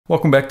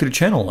Welcome back to the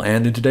channel,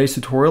 and in today's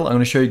tutorial I'm going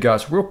to show you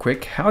guys real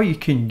quick how you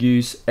can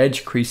use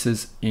edge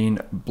creases in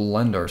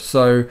Blender.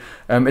 So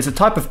it's a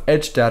type of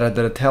edge data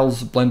that it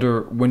tells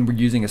Blender when we're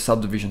using a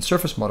subdivision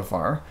surface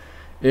modifier.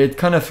 It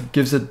kind of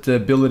gives it the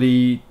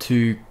ability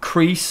to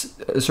crease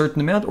a certain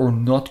amount or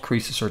not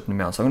crease a certain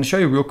amount. So I'm going to show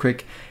you real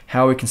quick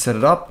how we can set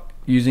it up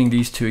using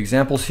these two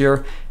examples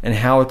here and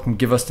how it can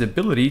give us the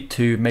ability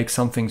to make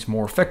some things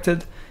more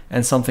affected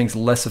and some things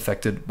less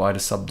affected by the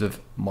subdiv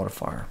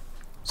modifier.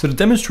 So to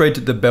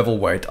demonstrate the bevel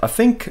weight, I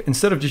think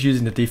instead of just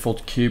using the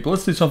default cube,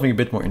 let's do something a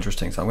bit more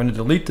interesting. So I'm going to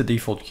delete the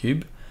default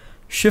cube,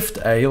 Shift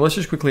A, let's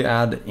just quickly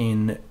add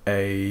in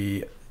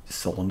a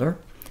cylinder.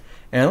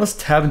 And let's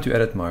tab into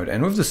edit mode.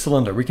 And with the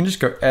cylinder, we can just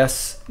go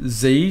S,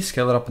 Z,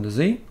 scale it up into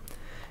Z.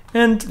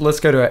 And let's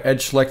go to our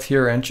edge select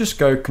here and just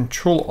go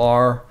Control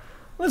R.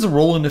 Let's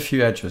roll in a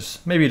few edges,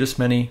 maybe this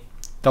many.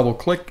 Double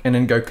click and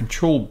then go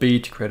Control B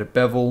to create a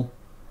bevel.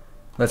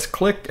 Let's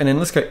click and then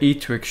let's go E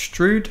to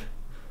extrude.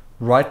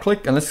 Right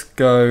click and let's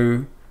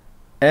go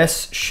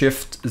S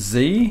Shift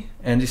Z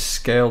and just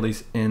scale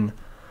these in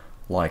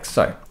like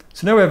so.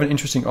 So now we have an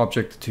interesting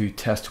object to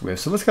test with.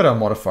 So let's go to our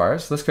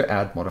modifiers. Let's go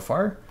add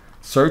modifier,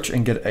 search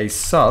and get a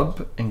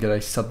sub and get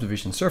a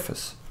subdivision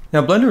surface.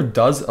 Now Blender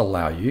does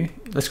allow you,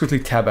 let's quickly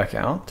tab back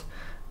out.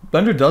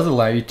 Blender does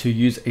allow you to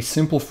use a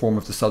simple form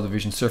of the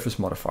subdivision surface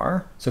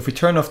modifier. So if we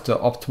turn off the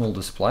optimal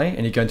display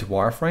and you go into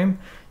wireframe,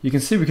 you can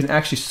see we can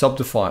actually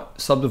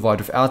subdivide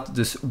without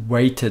this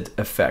weighted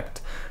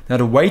effect. Now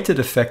the weighted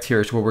effect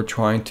here is what we're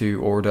trying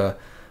to, or the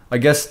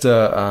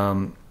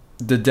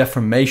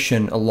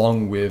deformation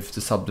along with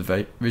the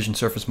subdivision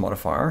surface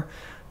modifier.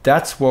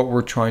 That's what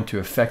we're trying to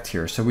affect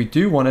here. So we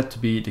do want it to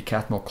be the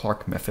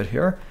Catmull-Clark method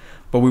here,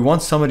 but we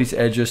want some of these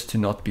edges to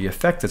not be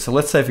affected. So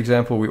let's say, for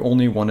example, we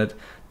only wanted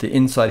the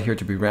inside here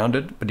to be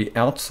rounded, but the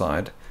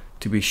outside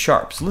to be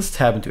sharp. So let's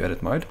tab into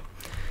edit mode.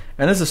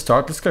 And as a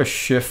start, let's go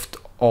Shift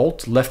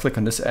Alt, left click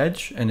on this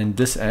edge and then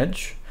this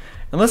edge.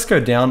 And let's go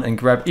down and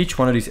grab each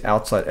one of these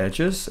outside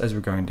edges as we're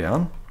going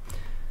down.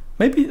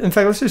 Maybe, in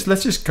fact,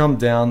 let's just come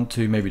down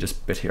to maybe this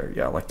bit here.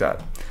 Yeah, like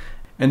that.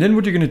 And then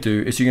what you're going to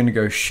do is you're going to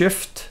go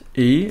Shift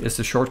E is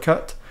the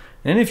shortcut.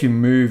 And if you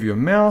move your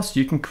mouse,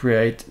 you can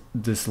create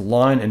this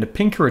line, and the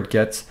pinker it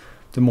gets,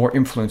 the more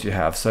influence you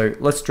have. So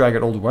let's drag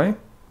it all the way,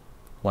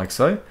 like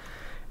so.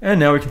 And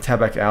now we can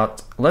tab back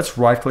out. Let's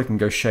right click and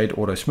go Shade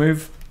Auto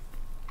Smooth.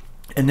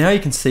 And now you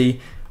can see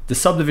the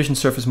subdivision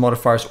surface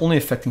modifier is only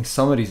affecting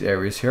some of these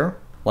areas here,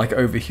 like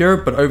over here,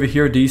 but over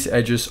here, these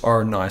edges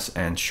are nice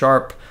and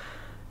sharp.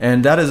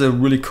 And that is a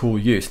really cool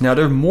use. Now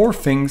there are more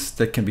things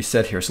that can be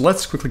set here. So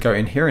let's quickly go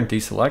in here and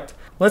deselect.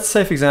 Let's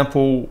say, for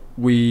example,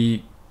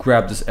 we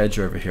grab this edge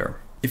over here.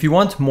 If you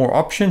want more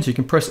options, you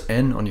can press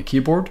N on your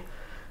keyboard,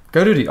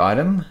 go to the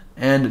item,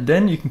 and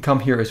then you can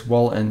come here as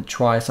well and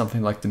try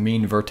something like the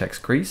mean vertex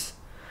crease.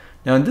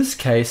 Now in this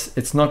case,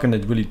 it's not going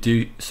to really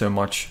do so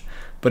much,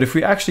 but if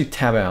we actually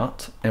tab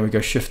out and we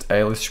go Shift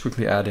A, let's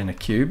quickly add in a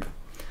cube.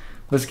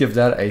 Let's give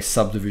that a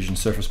subdivision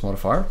surface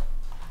modifier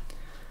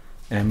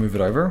and move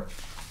it over.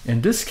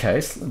 In this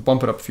case,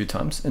 bump it up a few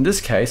times. In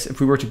this case,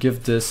 if we were to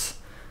give this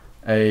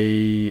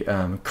a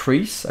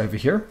crease over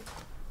here,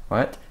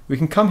 right? We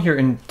can come here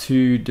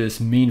into this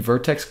mean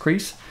vertex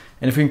crease,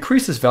 and if we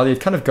increase this value, it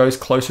kind of goes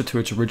closer to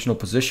its original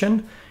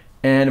position.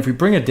 And if we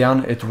bring it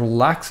down, it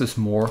relaxes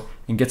more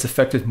and gets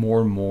affected more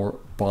and more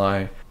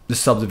by the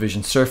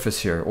subdivision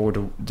surface here, or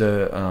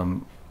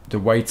the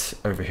weights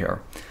over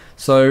here.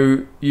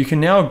 So you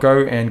can now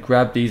go and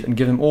grab these and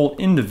give them all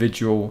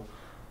individual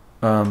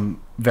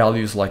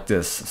values like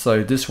this.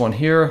 So this one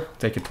here,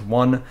 take it to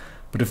 1,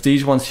 but if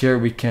these ones here,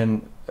 we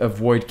can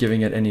avoid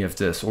giving it any of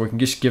this, or we can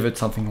just give it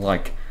something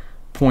like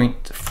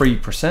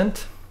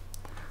 0.3%.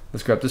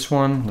 Let's grab this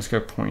one, let's go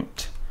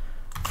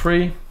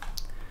 0.3.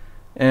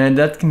 And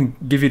that can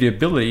give you the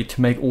ability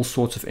to make all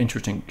sorts of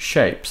interesting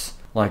shapes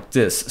like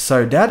this.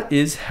 So that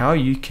is how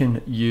you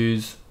can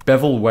use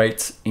bevel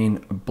weights in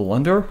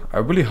Blender. I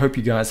really hope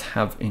you guys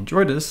have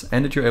enjoyed this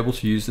and that you're able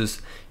to use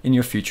this in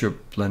your future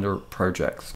Blender projects.